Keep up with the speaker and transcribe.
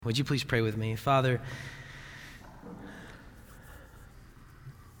Would you please pray with me? Father,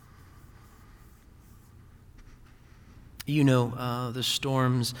 you know the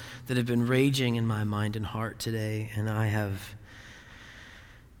storms that have been raging in my mind and heart today, and I have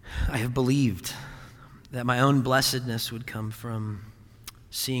believed that my own blessedness would come from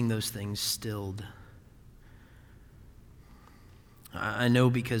seeing those things stilled. I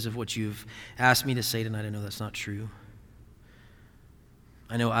know because of what you've asked me to say tonight, I know that's not true.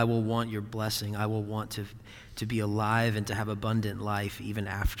 I know I will want your blessing. I will want to be alive and to have abundant life even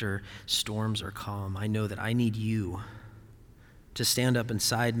after storms are calm. I know that I need you to stand up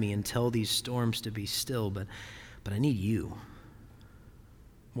inside me and tell these storms to be still, but I need you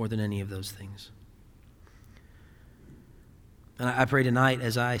more than any of those things. And I pray tonight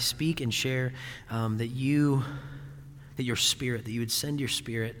as I speak and share that your spirit, that you would send your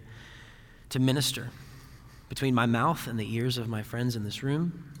spirit to minister between my mouth and the ears of my friends in this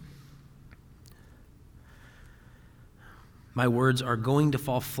room. My words are going to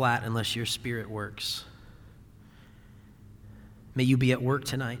fall flat unless your spirit works. May you be at work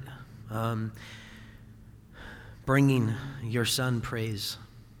tonight, bringing your Son praise,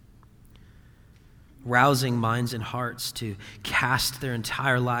 rousing minds and hearts to cast their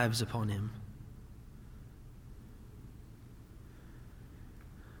entire lives upon him.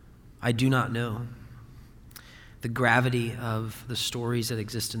 I do not know the gravity of the stories that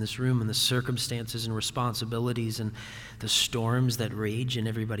exist in this room and the circumstances and responsibilities and the storms that rage in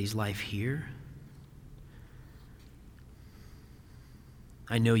everybody's life here.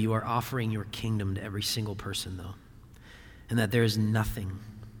 I know you are offering your kingdom to every single person, though, and that there is nothing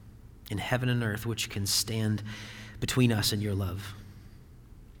in heaven and earth which can stand between us and your love.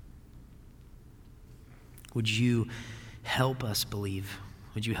 Would you help us believe?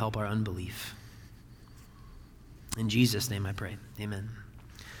 Would you help our unbelief? In Jesus' name I pray, amen.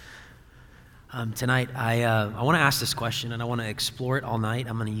 Tonight, I want to ask this question, and I want to explore it all night.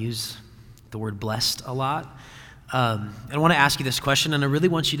 I'm going to use the word blessed a lot. And I want to ask you this question, and I really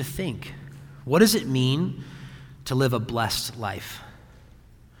want you to think. What does it mean to live a blessed life?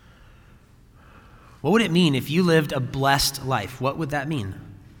 What would it mean if you lived a blessed life? What would that mean?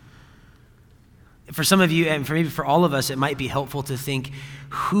 For some of you, and for maybe for all of us, it might be helpful to think,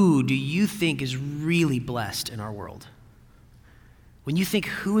 who do you think is really blessed in our world? When you think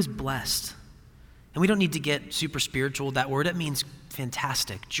who is blessed, and we don't need to get super spiritual with that word, it means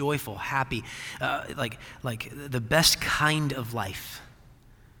fantastic, joyful, happy, like the best kind of life.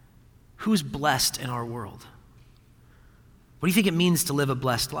 Who's blessed in our world? What do you think it means to live a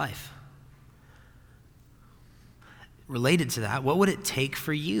blessed life? Related to that, what would it take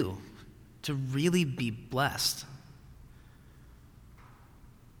for you to really be blessed?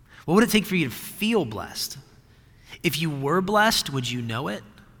 What would it take for you to feel blessed? If you were blessed, would you know it?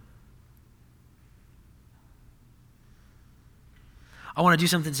 I want to do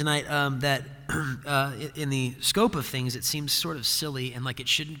something tonight that in the scope of things, it seems sort of silly and like it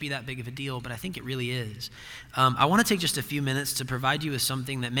shouldn't be that big of a deal, but I think it really is. I want to take just a few minutes to provide you with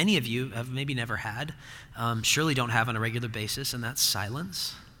something that many of you have maybe never had, surely don't have on a regular basis, and that's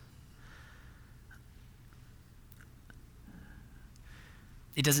silence.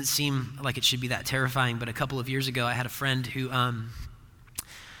 It doesn't seem like it should be that terrifying, but a couple of years ago, I had a friend who,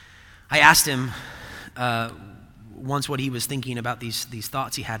 I asked him once what he was thinking about these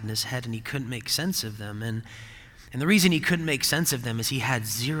thoughts he had in his head, and he couldn't make sense of them. And the reason he couldn't make sense of them is he had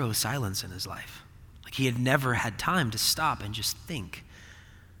zero silence in his life. Like he had never had time to stop and just think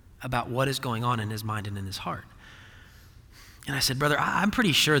about what is going on in his mind and in his heart. And I said, brother, I'm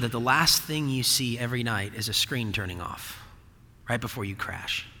pretty sure that the last thing you see every night is a screen turning off right before you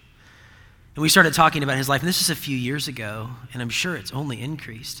crash. And we started talking about his life, and this is a few years ago, and I'm sure it's only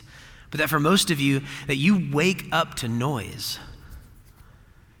increased. But that for most of you, that you wake up to noise.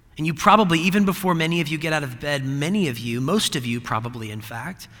 And you probably, even before many of you get out of bed, many of you, most of you probably in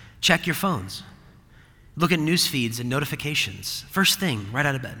fact, check your phones. Look at news feeds and notifications. First thing, right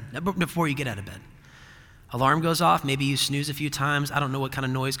out of bed, before you get out of bed. Alarm goes off, maybe you snooze a few times. I don't know what kind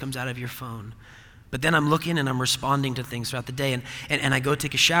of noise comes out of your phone. But then I'm looking and I'm responding to things throughout the day, and I go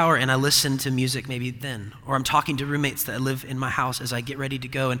take a shower and I listen to music maybe then. Or I'm talking to roommates that live in my house as I get ready to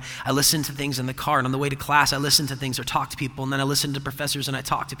go, and I listen to things in the car, and on the way to class I listen to things or talk to people, and then I listen to professors and I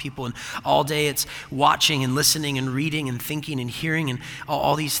talk to people, and all day it's watching and listening and reading and thinking and hearing and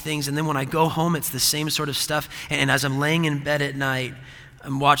all these things. And then when I go home, it's the same sort of stuff, and as I'm laying in bed at night,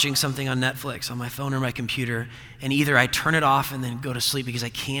 I'm watching something on Netflix, on my phone or my computer, and either I turn it off and then go to sleep because I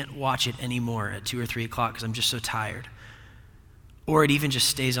can't watch it anymore at 2 or 3 o'clock because I'm just so tired. Or it even just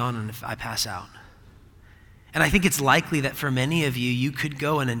stays on and I pass out. And I think it's likely that for many of you, you could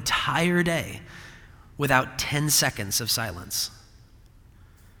go an entire day without 10 seconds of silence.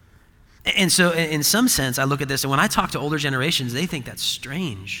 And so in some sense, I look at this, and when I talk to older generations, they think that's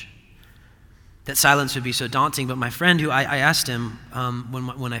strange, that silence would be so daunting. But my friend, who I asked him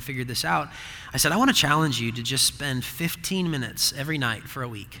when I figured this out, I said, I want to challenge you to just spend 15 minutes every night for a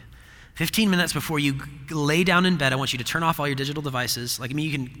week. 15 minutes before you lay down in bed, I want you to turn off all your digital devices.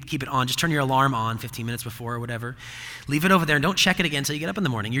 You can keep it on. Just turn your alarm on 15 minutes before or whatever. Leave it over there and don't check it again until you get up in the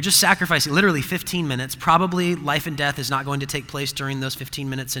morning. You're just sacrificing literally 15 minutes. Probably life and death is not going to take place during those 15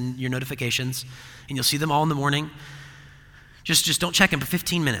 minutes in your notifications, and you'll see them all in the morning. Just don't check them for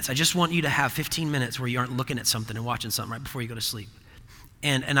 15 minutes. I just want you to have 15 minutes where you aren't looking at something and watching something right before you go to sleep.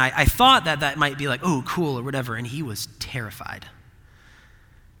 And I thought that might be like, oh, cool or whatever, and he was terrified.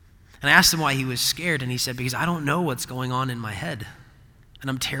 And I asked him why he was scared, and he said, because I don't know what's going on in my head.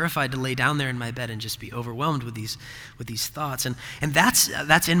 And I'm terrified to lay down there in my bed and just be overwhelmed with these thoughts. And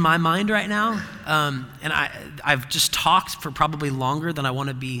that's in my mind right now. And I've just talked for probably longer than I want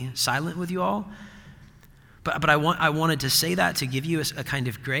to be silent with you all. But I wanted to say that to give you a kind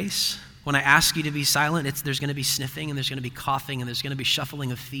of grace. When I ask you to be silent, there's going to be sniffing, and there's going to be coughing, and there's going to be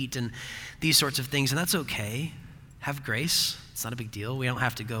shuffling of feet and these sorts of things. And that's okay. Have grace. It's not a big deal. We don't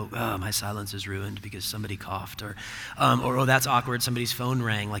have to go, oh, my silence is ruined because somebody coughed, or oh, that's awkward, somebody's phone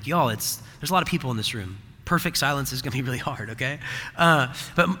rang. Y'all, there's a lot of people in this room. Perfect silence is going to be really hard, okay?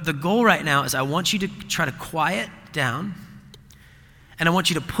 But the goal right now is I want you to try to quiet down, and I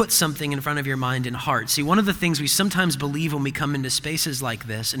want you to put something in front of your mind and heart. See, one of the things we sometimes believe when we come into spaces like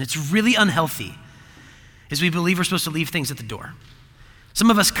this, and it's really unhealthy, is we believe we're supposed to leave things at the door. Some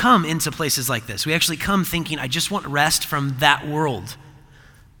of us come into places like this. We actually come thinking, I just want rest from that world.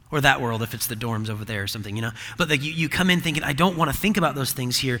 Or that world if it's the dorms over there or something, you know. But you come in thinking, I don't want to think about those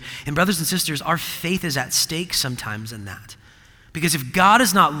things here. And brothers and sisters, our faith is at stake sometimes in that. Because if God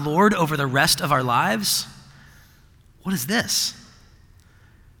is not Lord over the rest of our lives, what is this?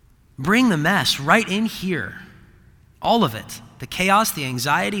 Bring the mess right in here. All of it. The chaos, the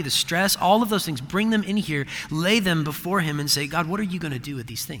anxiety, the stress, all of those things, bring them in here, lay them before him and say, God, what are you going to do with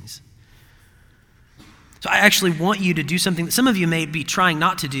these things? So I actually want you to do something that some of you may be trying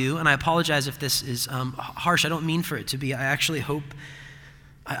not to do, and I apologize if this is harsh. I don't mean for it to be. I actually hope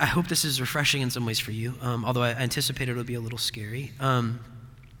this is refreshing in some ways for you, although I anticipated it would be a little scary. I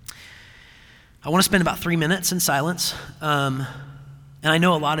want to spend about 3 minutes in silence. And I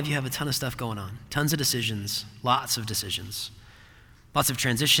know a lot of you have a ton of stuff going on, tons of decisions, lots of decisions. Lots of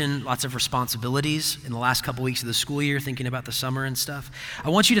transition, lots of responsibilities in the last couple weeks of the school year, thinking about the summer and stuff. I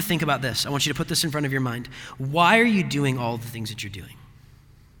want you to think about this. I want you to put this in front of your mind. Why are you doing all the things that you're doing?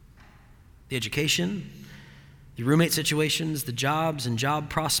 The education, the roommate situations, the jobs and job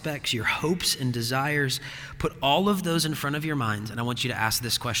prospects, your hopes and desires. Put all of those in front of your mind, and I want you to ask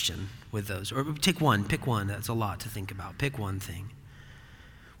this question with those. Or pick one. That's a lot to think about. Pick one thing.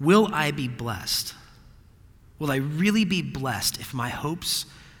 Will I be blessed? Will I really be blessed if my hopes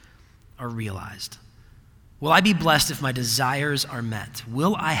are realized? Will I be blessed if my desires are met?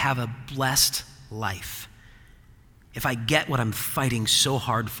 Will I have a blessed life if I get what I'm fighting so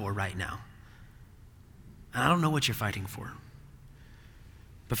hard for right now? And I don't know what you're fighting for.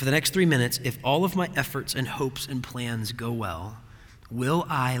 But for the next 3 minutes, if all of my efforts and hopes and plans go well, will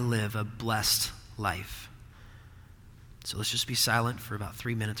I live a blessed life? So let's just be silent for about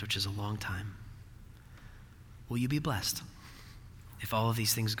 3 minutes, which is a long time. Will you be blessed if all of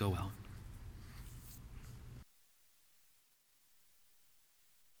these things go well?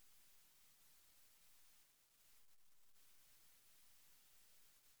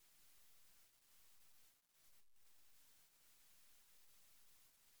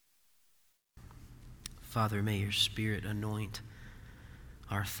 Father, may your Spirit anoint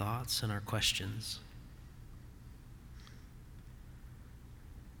our thoughts and our questions.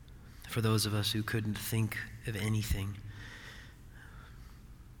 For those of us who couldn't think of anything,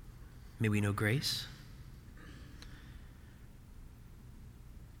 may we know grace.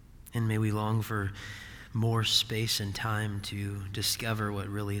 And may we long for more space and time to discover what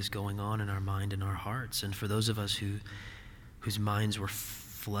really is going on in our mind and our hearts. And for those of us whose minds were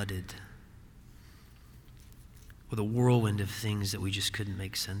flooded with a whirlwind of things that we just couldn't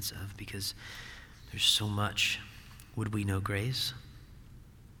make sense of because there's so much, would we know grace?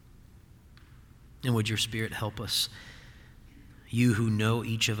 And would your Spirit help us? You who know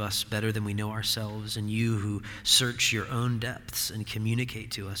each of us better than we know ourselves, and you who search your own depths and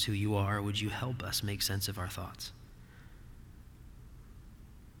communicate to us who you are, would you help us make sense of our thoughts?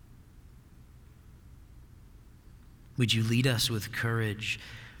 Would you lead us with courage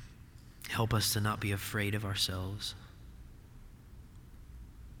Help us to not be afraid of ourselves.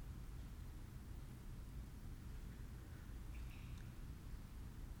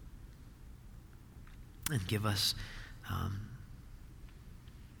 And give us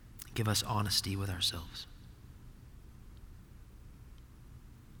honesty with ourselves.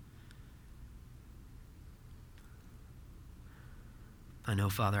 I know,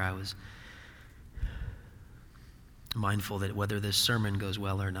 Father, I was mindful that whether this sermon goes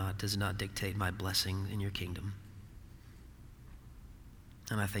well or not does not dictate my blessing in your kingdom.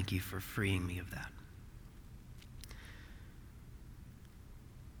 And I thank you for freeing me of that.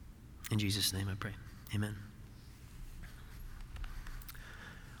 In Jesus' name I pray. Amen.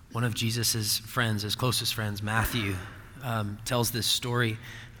 One of Jesus' friends, his closest friends, Matthew, tells this story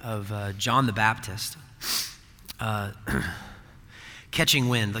of John the Baptist catching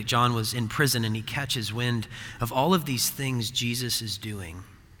wind. Like John was in prison and he catches wind of all of these things Jesus is doing.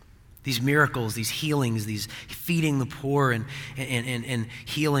 These miracles, these healings, these feeding the poor and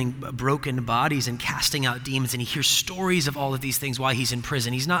healing broken bodies and casting out demons. And he hears stories of all of these things while he's in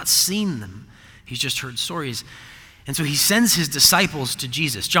prison. He's not seen them. He's just heard stories. And so he sends his disciples to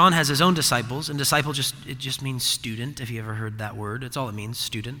Jesus. John has his own disciples, and disciple just means student, if you ever heard that word. That's all it means,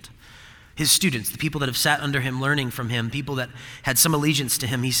 student. His students, the people that have sat under him, learning from him, people that had some allegiance to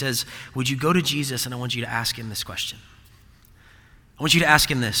him. He says, would you go to Jesus and I want you to ask him this question. I want you to ask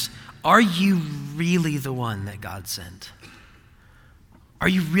him this. Are you really the one that God sent? Are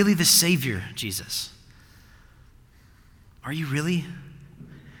you really the Savior, Jesus? Are you really?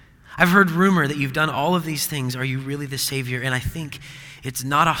 I've heard rumor that you've done all of these things. Are you really the Savior? And I think it's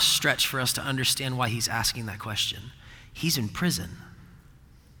not a stretch for us to understand why he's asking that question. He's in prison.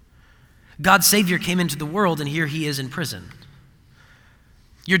 God's Savior came into the world, and here he is in prison.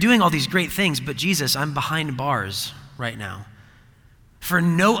 You're doing all these great things, but Jesus, I'm behind bars right now. For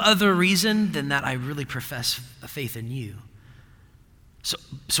no other reason than that I really profess a faith in you.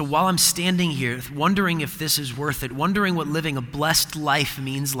 So while I'm standing here, wondering if this is worth it, wondering what living a blessed life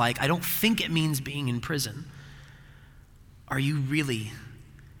means like, I don't think it means being in prison. Are you really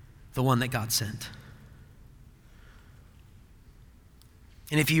the one that God sent?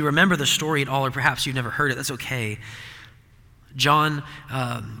 And if you remember the story at all, or perhaps you've never heard it, that's okay. John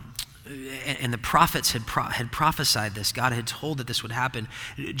and the prophets had prophesied this. God had told that this would happen.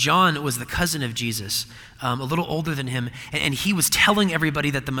 John was the cousin of Jesus, a little older than him, and he was telling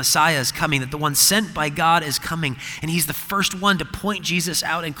everybody that the Messiah is coming, that the one sent by God is coming, and he's the first one to point Jesus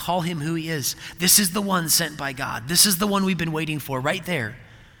out and call him who he is. This is the one sent by God. This is the one we've been waiting for right there.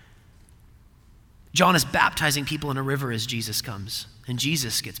 John is baptizing people in a river as Jesus comes, and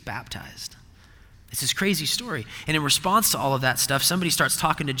Jesus gets baptized. It's this crazy story. And in response to all of that stuff, somebody starts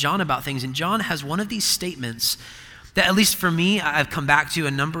talking to John about things, and John has one of these statements that, at least for me, I've come back to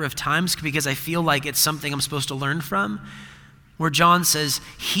a number of times because I feel like it's something I'm supposed to learn from, where John says,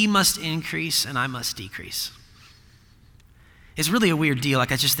 he must increase and I must decrease. It's really a weird deal.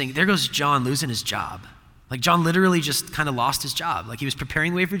 Like, I just think, there goes John losing his job. Like, John literally just kind of lost his job. Like, he was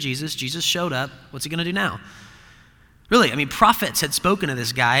preparing the way for Jesus. Jesus showed up. What's he going to do now? Really, I mean, prophets had spoken to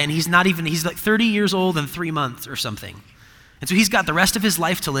this guy, and he's like 30 years old and 3 months or something. And so he's got the rest of his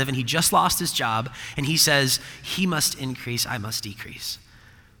life to live, and he just lost his job, and he says, he must increase, I must decrease.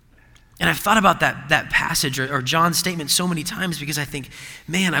 And I've thought about that passage or John's statement so many times because I think,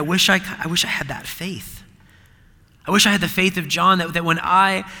 man, I wish I had that faith. I wish I had the faith of John that when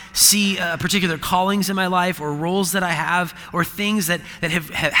I see particular callings in my life or roles that I have or things that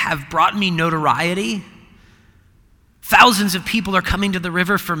have brought me notoriety, thousands of people are coming to the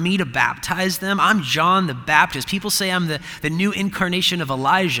river for me to baptize them. I'm John the Baptist. People say I'm the new incarnation of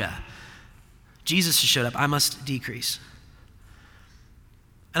Elijah. Jesus has showed up. I must decrease.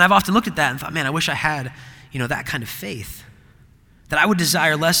 And I've often looked at that and thought, man, I wish I had, that kind of faith, that I would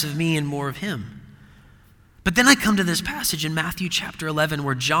desire less of me and more of him. But then I come to this passage in Matthew chapter 11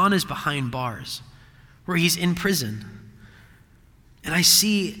 where John is behind bars, where he's in prison. And I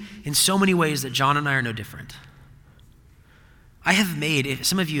see in so many ways that John and I are no different. I have made,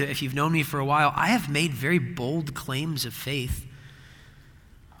 some of you, if you've known me for a while, I have made very bold claims of faith.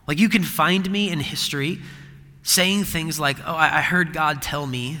 Like, you can find me in history saying things like, oh, I heard God tell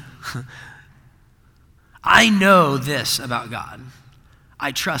me. I know this about God.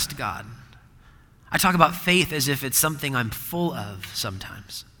 I trust God. I talk about faith as if it's something I'm full of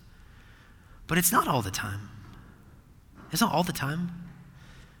sometimes. But it's not all the time. It's not all the time.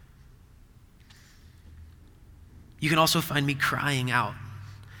 You can also find me crying out,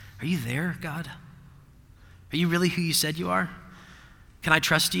 are you there, God? Are you really who you said you are? Can I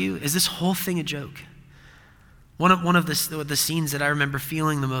trust you? Is this whole thing a joke? One of the scenes that I remember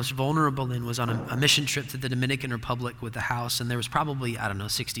feeling the most vulnerable in was on a mission trip to the Dominican Republic with the house, and there was probably,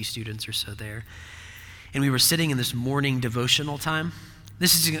 60 students or so there. And we were sitting in this morning devotional time.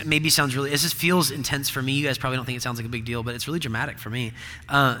 This feels intense for me. You guys probably don't think it sounds like a big deal, but it's really dramatic for me.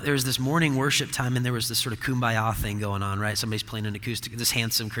 There was this morning worship time, and there was this sort of kumbaya thing going on, right? Somebody's playing an acoustic, this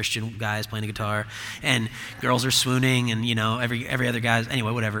handsome Christian guy is playing a guitar, and girls are swooning, and every other guy's,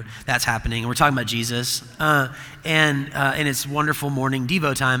 anyway, whatever, that's happening. And we're talking about Jesus, and it's wonderful morning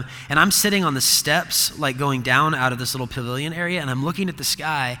Devo time, and I'm sitting on the steps, like going down out of this little pavilion area, and I'm looking at the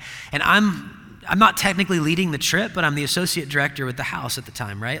sky, and I'm not technically leading the trip, but I'm the associate director with the house at the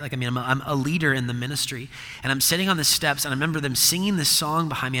time, right? I'm a leader in the ministry. And I'm sitting on the steps, and I remember them singing this song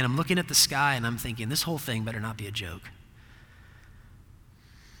behind me, and I'm looking at the sky, and I'm thinking, this whole thing better not be a joke.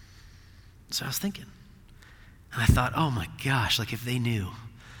 So I was thinking. And I thought, oh my gosh, if they knew.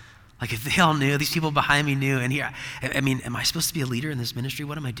 If they all knew, these people behind me knew, and here, am I supposed to be a leader in this ministry?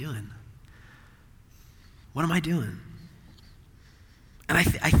 What am I doing? What am I doing? And I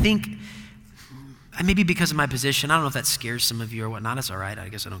think... maybe because of my position, I don't know if that scares some of you or whatnot. It's all right. I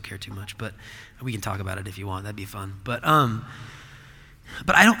guess I don't care too much, but we can talk about it if you want. That'd be fun. But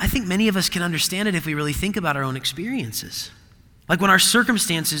I think many of us can understand it if we really think about our own experiences. Like when our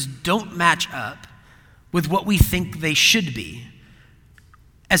circumstances don't match up with what we think they should be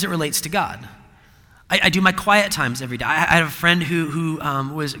as it relates to God. I do my quiet times every day. I have a friend who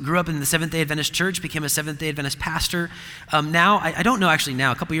grew up in the Seventh-day Adventist church, became a Seventh-day Adventist pastor. Now, I don't know actually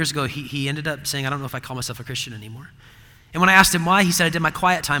now, a couple years ago, he ended up saying, I don't know if I call myself a Christian anymore. And when I asked him why, he said, I did my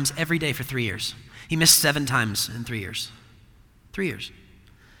quiet times every day for 3 years. He missed 7 times in 3 years. 3 years.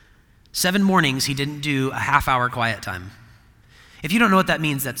 7 mornings he didn't do a half-hour quiet time. If you don't know what that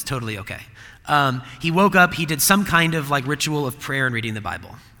means, that's totally okay. He woke up, he did some kind of ritual of prayer and reading the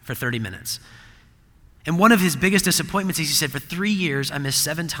Bible for 30 minutes. And one of his biggest disappointments is he said, for 3 years, I missed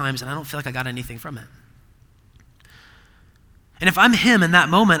 7 times, and I don't feel like I got anything from it. And if I'm him in that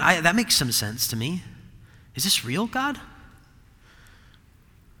moment, that makes some sense to me. Is this real, God?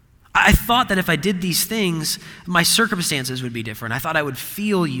 I thought that if I did these things, my circumstances would be different. I thought I would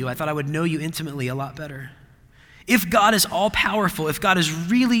feel you. I thought I would know you intimately a lot better. If God is all-powerful, if God is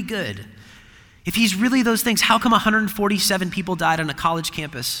really good, if he's really those things, how come 147 people died on a college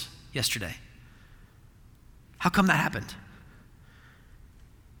campus yesterday? How come that happened?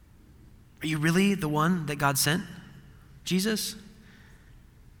 Are you really the one that God sent? Jesus?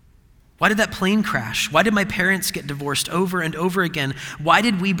 Why did that plane crash? Why did my parents get divorced over and over again? Why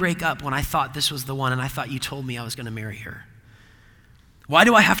did we break up when I thought this was the one and I thought you told me I was going to marry her? Why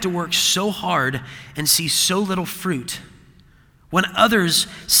do I have to work so hard and see so little fruit when others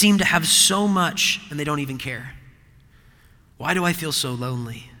seem to have so much and they don't even care? Why do I feel so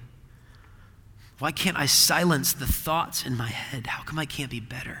lonely? Why can't I silence the thoughts in my head? How come I can't be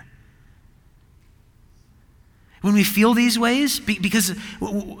better? When we feel these ways, because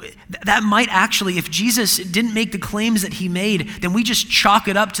that might actually, if Jesus didn't make the claims that he made, then we just chalk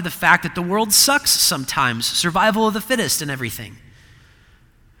it up to the fact that the world sucks sometimes, survival of the fittest and everything.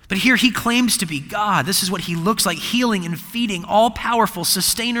 But here he claims to be God. This is what he looks like, healing and feeding, all-powerful,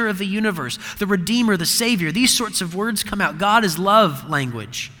 sustainer of the universe, the Redeemer, the Savior. These sorts of words come out. God is love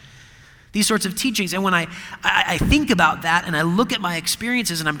language. These sorts of teachings. And when I think about that and I look at my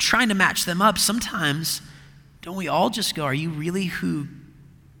experiences and I'm trying to match them up, sometimes don't we all just go, are you really who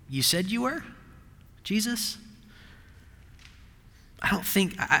you said you were, Jesus? I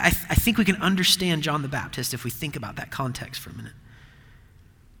think we can understand John the Baptist if we think about that context for a minute.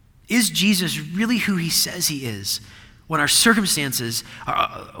 Is Jesus really who he says he is when our circumstances,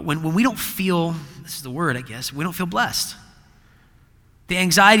 when we don't feel, this is the word I guess, we don't feel blessed? The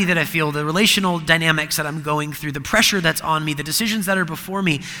anxiety that I feel, the relational dynamics that I'm going through, the pressure that's on me, the decisions that are before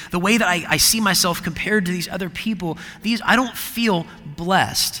me, the way that I see myself compared to these other people, I don't feel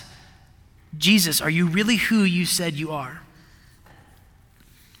blessed. Jesus, are you really who you said you are?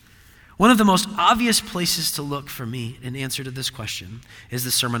 One of the most obvious places to look for me in answer to this question is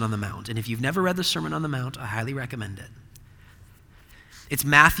the Sermon on the Mount. And if you've never read the Sermon on the Mount, I highly recommend it. It's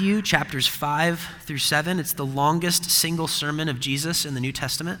Matthew chapters 5 through 7. It's the longest single sermon of Jesus in the New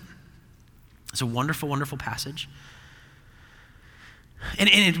Testament. It's a wonderful, wonderful passage. And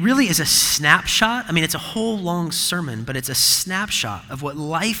it really is a snapshot. I mean, it's a whole long sermon, but it's a snapshot of what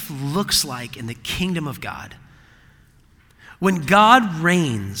life looks like in the kingdom of God. When God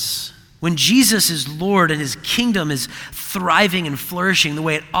reigns, when Jesus is Lord and his kingdom is thriving and flourishing the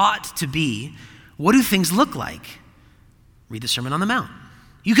way it ought to be, what do things look like? Read the Sermon on the Mount.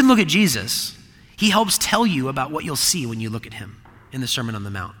 You can look at Jesus. He helps tell you about what you'll see when you look at him in the Sermon on the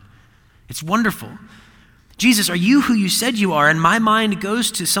Mount. It's wonderful. Jesus, are you who you said you are? And my mind goes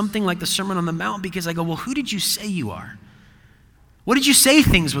to something like the Sermon on the Mount because I go, well, who did you say you are? What did you say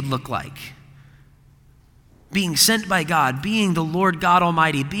things would look like? Being sent by God, being the Lord God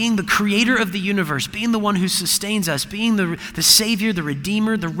Almighty, being the creator of the universe, being the one who sustains us, being the Savior, the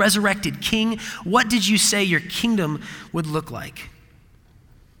Redeemer, the resurrected King. What did you say your kingdom would look like?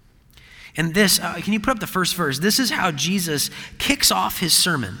 And this, can you put up the first verse? This is how Jesus kicks off his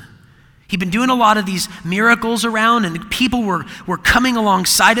sermon. He'd been doing a lot of these miracles around, and people were coming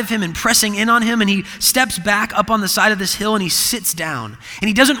alongside of him and pressing in on him, and he steps back up on the side of this hill and he sits down. And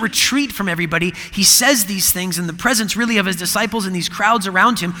he doesn't retreat from everybody. He says these things in the presence really of his disciples and these crowds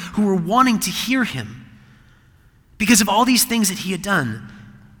around him who were wanting to hear him because of all these things that he had done.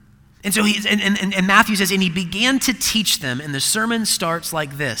 And so and Matthew says, and he began to teach them, and the sermon starts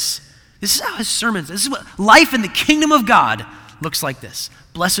like this. This is how his sermons, this is what life in the kingdom of God looks like this.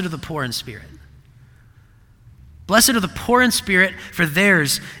 Blessed are the poor in spirit. Blessed are the poor in spirit, for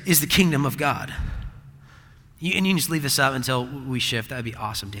theirs is the kingdom of God. You can just leave this up until we shift. That would be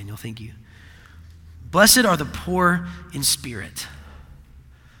awesome, Daniel. Thank you. Blessed are the poor in spirit.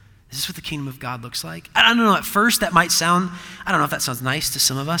 Is this what the kingdom of God looks like? I don't know. At first, that might sound, I don't know if that sounds nice to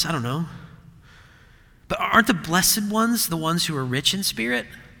some of us. I don't know. But aren't the blessed ones the ones who are rich in spirit?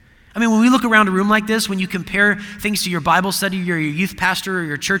 I mean, when we look around a room like this, when you compare things to your Bible study or your youth pastor or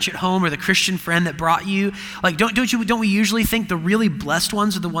your church at home or the Christian friend that brought you, like don't we usually think the really blessed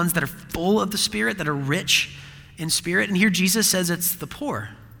ones are the ones that are full of the Spirit, that are rich in spirit? And here Jesus says it's the poor.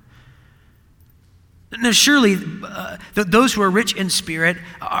 Now, surely those who are rich in spirit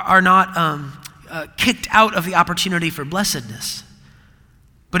are not kicked out of the opportunity for blessedness.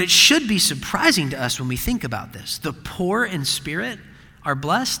 But it should be surprising to us when we think about this. The poor in spirit are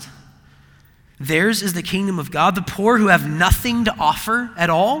blessed. Theirs is the kingdom of God. The poor who have nothing to offer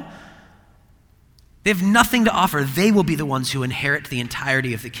at all, they have nothing to offer. They will be the ones who inherit the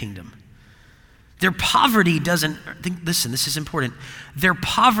entirety of the kingdom. Their poverty doesn't, listen, this is important. Their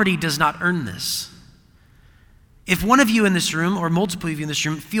poverty does not earn this. If one of you in this room or multiple of you in this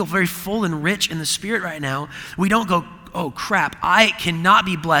room feel very full and rich in the Spirit right now, we don't go, oh crap, I cannot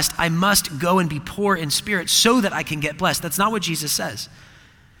be blessed. I must go and be poor in spirit so that I can get blessed. That's not what Jesus says.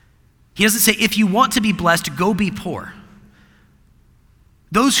 He doesn't say, if you want to be blessed, go be poor.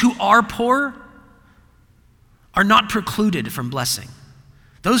 Those who are poor are not precluded from blessing.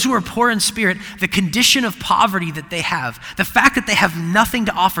 Those who are poor in spirit, the condition of poverty that they have, the fact that they have nothing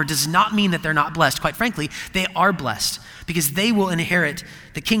to offer does not mean that they're not blessed. Quite frankly, they are blessed because they will inherit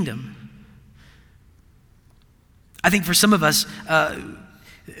the kingdom. I think for some of us,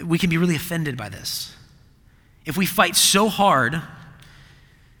 we can be really offended by this. If we fight so hard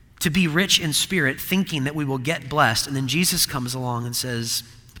to be rich in spirit, thinking that we will get blessed, and then Jesus comes along and says,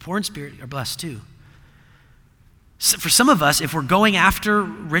 the poor in spirit are blessed too. So for some of us, if we're going after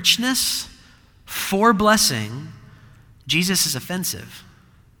richness for blessing, Jesus is offensive.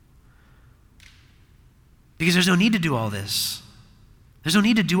 Because there's no need to do all this. There's no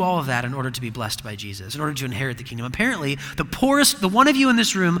need to do all of that in order to be blessed by Jesus, in order to inherit the kingdom. Apparently, the poorest, the one of you in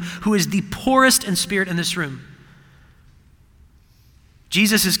this room who is the poorest in spirit in this room,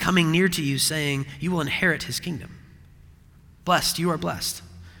 Jesus is coming near to you saying, you will inherit his kingdom. Blessed, you are blessed.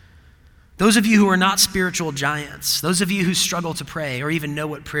 Those of you who are not spiritual giants, those of you who struggle to pray or even know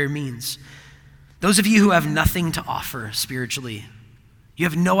what prayer means, those of you who have nothing to offer spiritually, you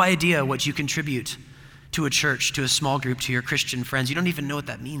have no idea what you contribute to a church, to a small group, to your Christian friends. You don't even know what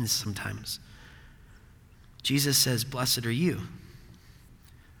that means sometimes. Jesus says, blessed are you.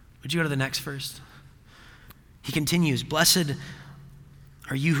 Would you go to the next verse? He continues, blessed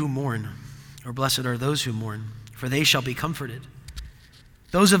are you who mourn, or blessed are those who mourn, for they shall be comforted.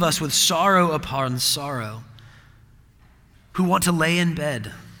 Those of us with sorrow upon sorrow, who want to lay in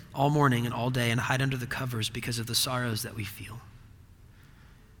bed all morning and all day and hide under the covers because of the sorrows that we feel.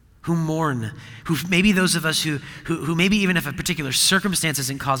 Who mourn, who maybe those of us who maybe even if a particular circumstance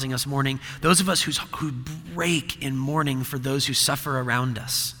isn't causing us mourning, those of us who break in mourning for those who suffer around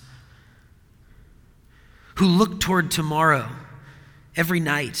us. Who look toward tomorrow every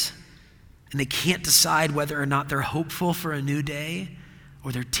night and they can't decide whether or not they're hopeful for a new day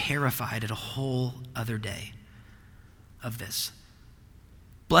or they're terrified at a whole other day of this.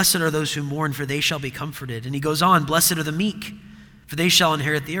 Blessed are those who mourn, for they shall be comforted. And he goes on, blessed are the meek, for they shall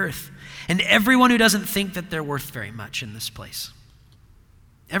inherit the earth. And everyone who doesn't think that they're worth very much in this place.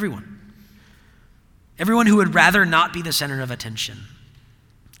 Everyone. Everyone who would rather not be the center of attention.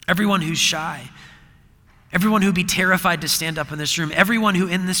 Everyone who's shy. Everyone who'd be terrified to stand up in this room. Everyone who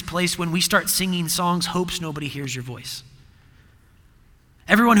in this place, when we start singing songs, hopes nobody hears your voice.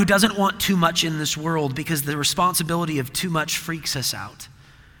 Everyone who doesn't want too much in this world because the responsibility of too much freaks us out.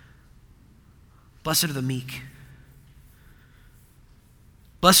 Blessed are the meek.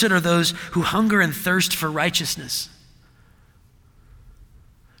 Blessed are those who hunger and thirst for righteousness,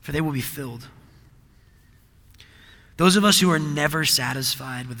 for they will be filled. Those of us who are never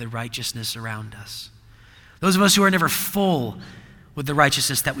satisfied with the righteousness around us. Those of us who are never full with the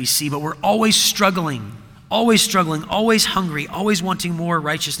righteousness that we see, but we're always struggling, always hungry, always wanting more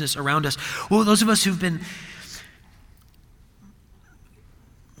righteousness around us. Well, those of us who've been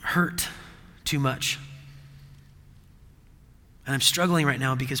hurt too much. And I'm struggling right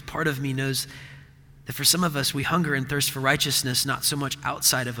now because part of me knows that for some of us, we hunger and thirst for righteousness, not so much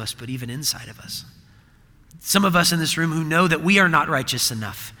outside of us, but even inside of us. Some of us in this room who know that we are not righteous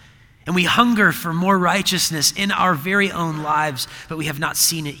enough, and we hunger for more righteousness in our very own lives, but we have not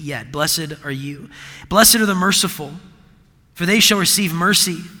seen it yet. Blessed are you. Blessed are the merciful, for they shall receive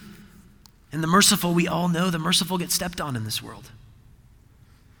mercy. And the merciful, we all know the merciful get stepped on in this world.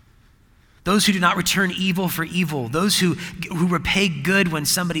 Those who do not return evil for evil, those who repay good when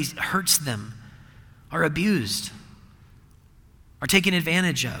somebody hurts them, are abused, are taken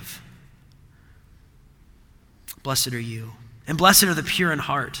advantage of. Blessed are you. And blessed are the pure in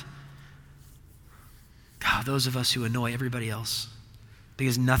heart. God, those of us who annoy everybody else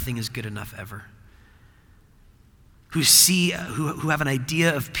because nothing is good enough ever. Who have an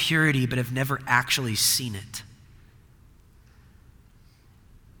idea of purity but have never actually seen it.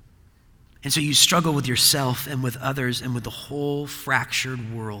 And so you struggle with yourself and with others and with the whole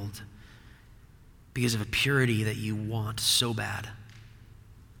fractured world because of a purity that you want so bad.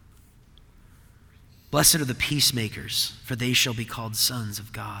 Blessed are the peacemakers, for they shall be called sons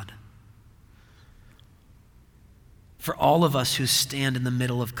of God. For all of us who stand in the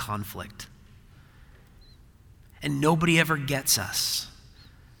middle of conflict, and nobody ever gets us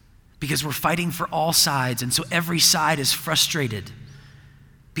because we're fighting for all sides, and so every side is frustrated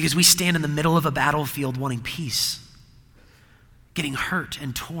because we stand in the middle of a battlefield wanting peace, getting hurt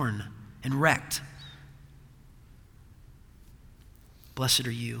and torn and wrecked. Blessed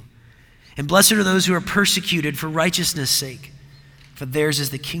are you. And blessed are those who are persecuted for righteousness' sake, for theirs is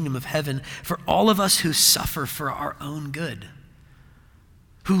the kingdom of heaven. For all of us who suffer for our own good,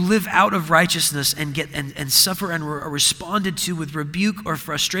 who live out of righteousness and suffer and are responded to with rebuke or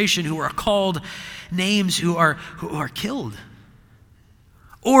frustration, who are called names, who are killed.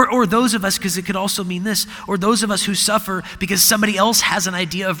 Or those of us, because it could also mean this, or those of us who suffer because somebody else has an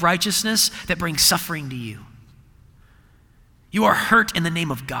idea of righteousness that brings suffering to you. You are hurt in the name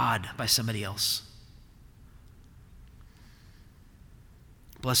of God by somebody else.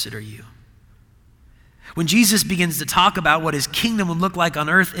 Blessed are you. When Jesus begins to talk about what his kingdom would look like on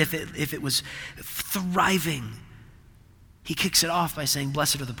earth if it was thriving, he kicks it off by saying,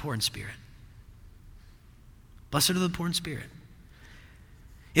 blessed are the poor in spirit. Blessed are the poor in spirit.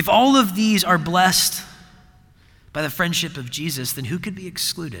 If all of these are blessed by the friendship of Jesus, then who could be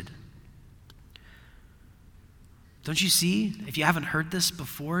excluded? Don't you see, if you haven't heard this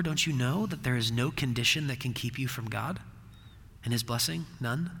before, don't you know that there is no condition that can keep you from God and his blessing?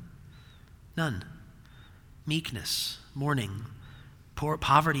 None. None. Meekness, mourning,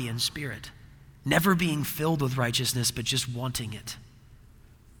 poverty in spirit, never being filled with righteousness, but just wanting it,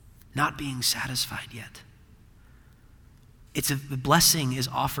 not being satisfied yet. The blessing is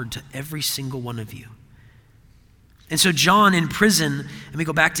offered to every single one of you. And so John in prison, let me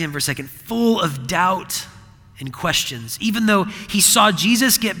go back to him for a second, full of doubt and questions, even though he saw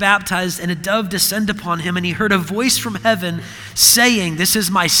Jesus get baptized and a dove descend upon him, and he heard a voice from heaven saying, "This is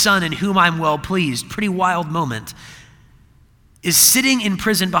my son in whom I'm well pleased." Pretty wild moment. Is sitting in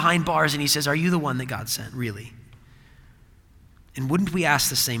prison behind bars, and he says, "Are you the one that God sent, really?" And wouldn't we ask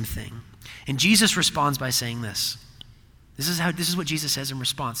the same thing? And Jesus responds by saying this. This is what Jesus says in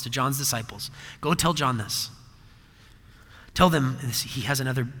response to John's disciples. Go tell John this. Tell them he has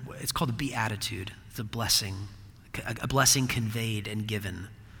another, it's called a beatitude. It's a blessing conveyed and given.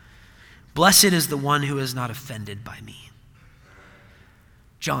 Blessed is the one who is not offended by me.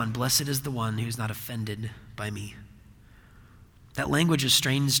 John, blessed is the one who is not offended by me. That language is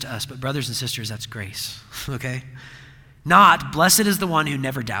strange to us, but brothers and sisters, that's grace, okay? Not, blessed is the one who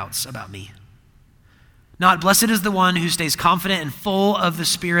never doubts about me. Not, blessed is the one who stays confident and full of the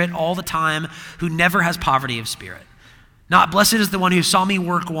Spirit all the time, who never has poverty of spirit. Not, blessed is the one who saw me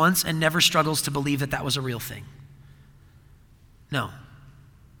work once and never struggles to believe that that was a real thing. No.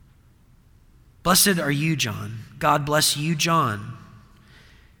 Blessed are you, John. God bless you, John,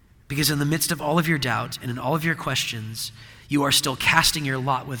 because in the midst of all of your doubt and in all of your questions, you are still casting your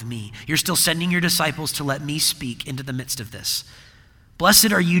lot with me. You're still sending your disciples to let me speak into the midst of this.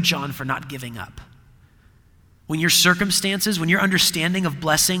 Blessed are you, John, for not giving up. When your circumstances, when your understanding of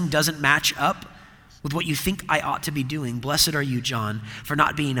blessing doesn't match up with what you think I ought to be doing, blessed are you, John, for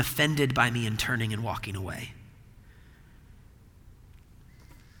not being offended by me and turning and walking away.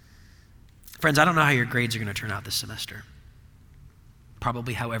 Friends, I don't know how your grades are going to turn out this semester.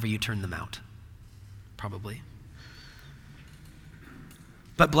 Probably however you turn them out. Probably.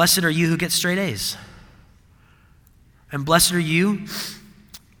 But blessed are you who get straight A's. And blessed are you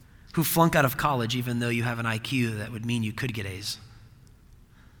who flunk out of college even though you have an IQ that would mean you could get A's.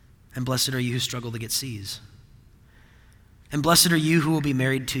 And blessed are you who struggle to get C's. And blessed are you who will be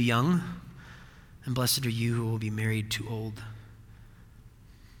married too young. And blessed are you who will be married too old.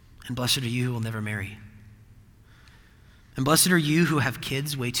 And blessed are you who will never marry. And blessed are you who have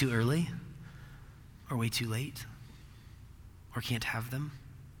kids way too early or way too late or can't have them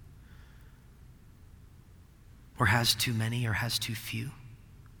or has too many or has too few.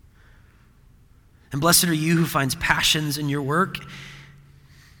 And blessed are you who finds passions in your work.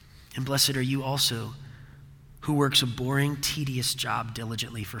 And blessed are you also who works a boring, tedious job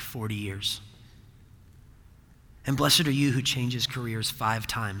diligently for 40 years. And blessed are you who changes careers 5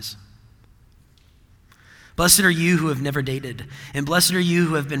 times. Blessed are you who have never dated. And blessed are you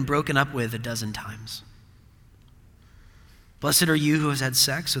who have been broken up with 12 times. Blessed are you who has had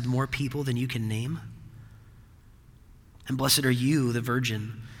sex with more people than you can name. And blessed are you, the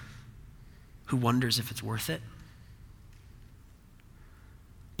virgin, who wonders if it's worth it.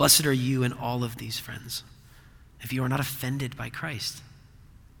 Blessed are you in all of these, friends, if you are not offended by Christ.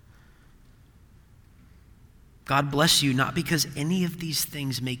 God bless you not because any of these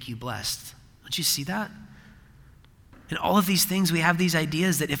things make you blessed. Don't you see that? In all of these things, we have these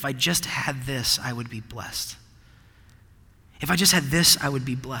ideas that if I just had this, I would be blessed. If I just had this, I would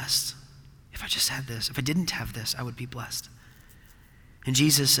be blessed. If I just had this, if I didn't have this, I would be blessed. And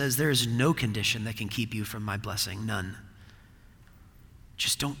Jesus says, there is no condition that can keep you from my blessing, none.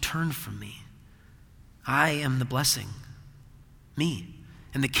 Just don't turn from me. I am the blessing, me,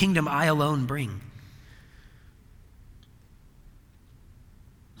 and the kingdom I alone bring.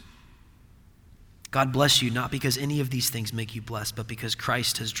 God bless you, not because any of these things make you blessed, but because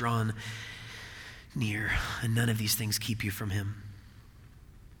Christ has drawn near, and none of these things keep you from him.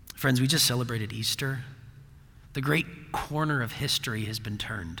 Friends, we just celebrated Easter. The great corner of history has been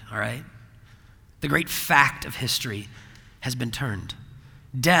turned, all right? The great fact of history has been turned.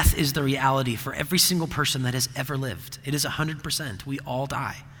 Death is the reality for every single person that has ever lived. It is 100%. We all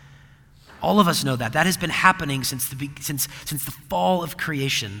die. All of us know that. That has been happening since the fall of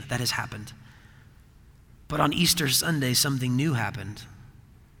creation. That has happened. But on Easter Sunday, something new happened.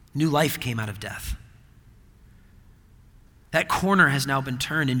 New life came out of death. That corner has now been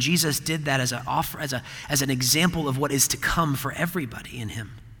turned, and Jesus did that as an example of what is to come for everybody in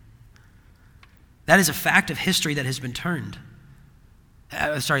him. That is a fact of history that has been turned.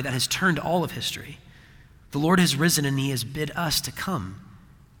 That has turned all of history. The Lord has risen, and he has bid us to come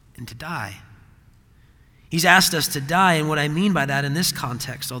and to die. He's asked us to die, and what I mean by that in this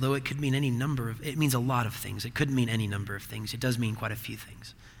context, although it could mean it means a lot of things. It could mean any number of things. It does mean quite a few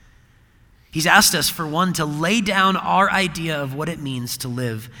things. He's asked us, for one, to lay down our idea of what it means to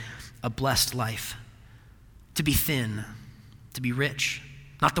live a blessed life, to be thin, to be rich,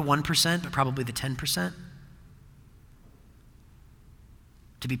 not the 1%, but probably the 10%,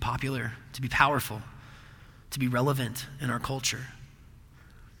 to be popular, to be powerful, to be relevant in our culture,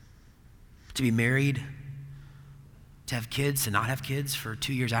 to be married, to have kids, to not have kids for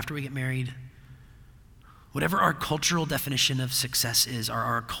 2 years after we get married. Whatever our cultural definition of success is,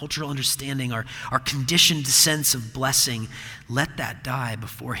 our cultural understanding, our conditioned sense of blessing, let that die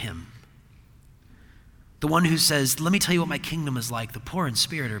before him. The one who says, let me tell you what my kingdom is like. The poor in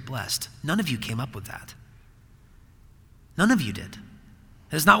spirit are blessed. None of you came up with that. None of you did.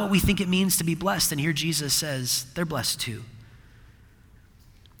 That is not what we think it means to be blessed. And here Jesus says, they're blessed too.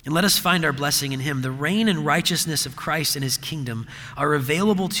 And let us find our blessing in him. The reign and righteousness of Christ and his kingdom are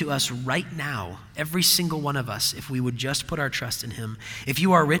available to us right now, every single one of us, if we would just put our trust in him. If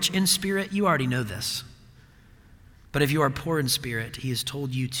you are rich in spirit, you already know this. But if you are poor in spirit, he has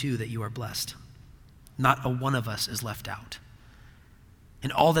told you too that you are blessed. Not a one of us is left out.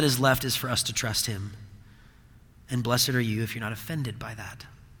 And all that is left is for us to trust him. And blessed are you if you're not offended by that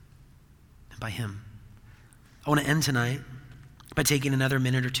and by him. I want to end tonight by taking another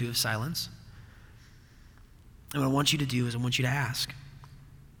minute or two of silence. And what I want you to do is I want you to ask.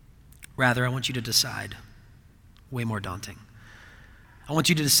 Rather, I want you to decide. Way more daunting. I want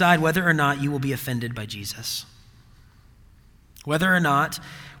you to decide whether or not you will be offended by Jesus. Whether or not,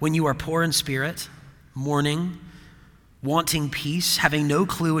 when you are poor in spirit, mourning, wanting peace, having no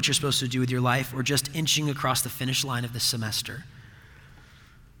clue what you're supposed to do with your life, or just inching across the finish line of this semester.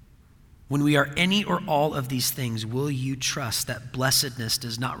 When we are any or all of these things, will you trust that blessedness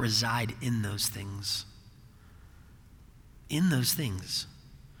does not reside in those things? In those things,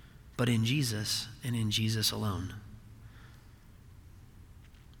 but in Jesus and in Jesus alone.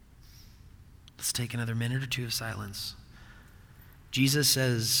 Let's take another minute or two of silence. Jesus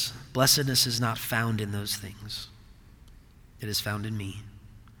says, blessedness is not found in those things. It is found in me.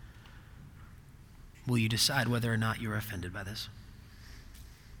 Will you decide whether or not you're offended by this?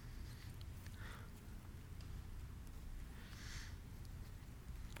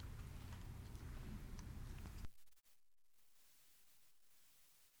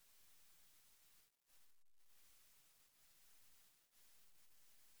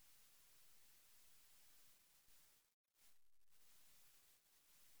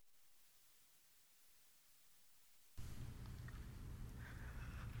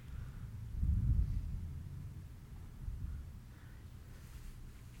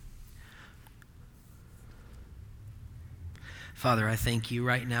 Father, I thank you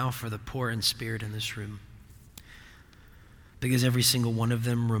right now for the poor in spirit in this room, because every single one of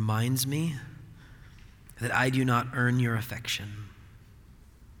them reminds me that I do not earn your affection,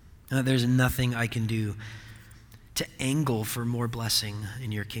 and that there's nothing I can do to angle for more blessing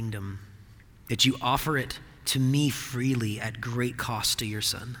in your kingdom, that you offer it to me freely at great cost to your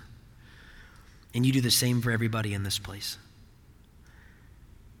Son, and you do the same for everybody in this place.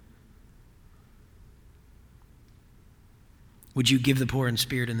 Would you give the poor in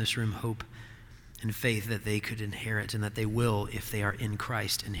spirit in this room hope and faith that they could inherit, and that they will, if they are in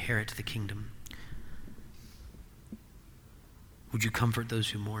Christ, inherit the kingdom? Would you comfort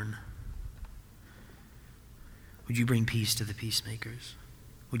those who mourn? Would you bring peace to the peacemakers?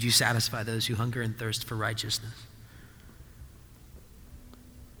 Would you satisfy those who hunger and thirst for righteousness?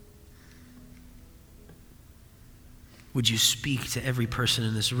 Would you speak to every person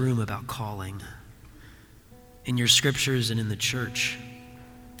in this room about calling? In your scriptures and in the church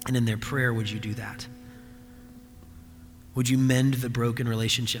and in their prayer, would you do that? Would you mend the broken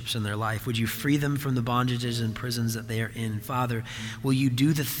relationships in their life? Would you free them from the bondages and prisons that they are in? Father, will you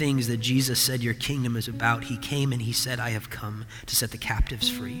do the things that Jesus said your kingdom is about? He came and he said, I have come to set the captives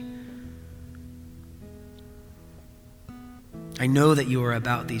free. I know that you are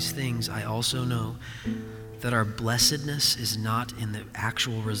about these things. I also know that our blessedness is not in the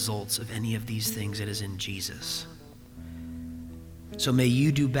actual results of any of these things. It is in Jesus. So may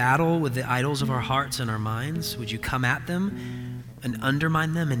you do battle with the idols of our hearts and our minds. Would you come at them and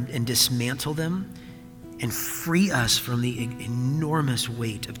undermine them and dismantle them and free us from the enormous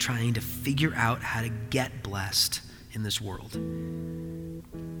weight of trying to figure out how to get blessed in this world.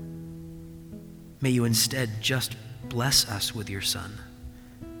 May you instead just bless us with your Son.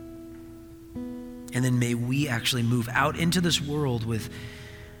 And then may we actually move out into this world with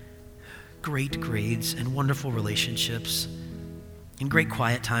great grades and wonderful relationships and great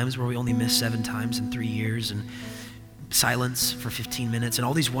quiet times where we only miss 7 times in 3 years, and silence for 15 minutes and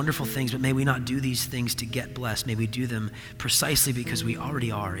all these wonderful things. But may we not do these things to get blessed. May we do them precisely because we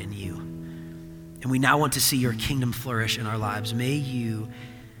already are in you. And we now want to see your kingdom flourish in our lives. May you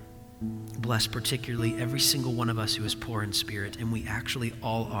bless particularly every single one of us who is poor in spirit, and we actually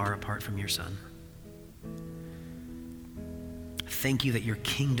all are apart from your Son. Thank you that your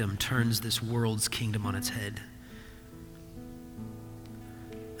kingdom turns this world's kingdom on its head.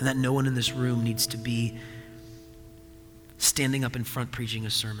 And that no one in this room needs to be standing up in front preaching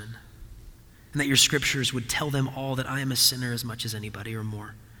a sermon. And that your scriptures would tell them all that I am a sinner as much as anybody or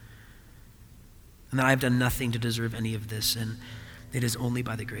more. And that I have done nothing to deserve any of this, and it is only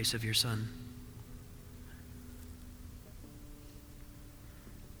by the grace of your Son.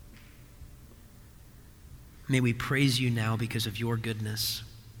 May we praise you now because of your goodness,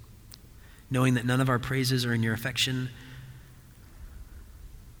 knowing that none of our praises are in your affection,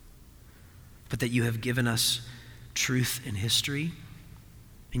 but that you have given us truth in history,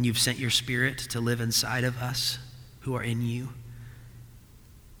 and you've sent your Spirit to live inside of us who are in you.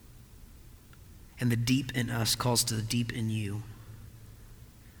 And the deep in us calls to the deep in you.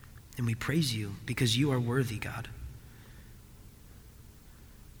 And we praise you because you are worthy, God.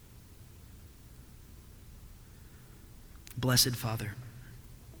 Blessed Father,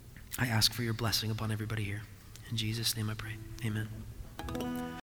 I ask for your blessing upon everybody here. In Jesus' name I pray. Amen.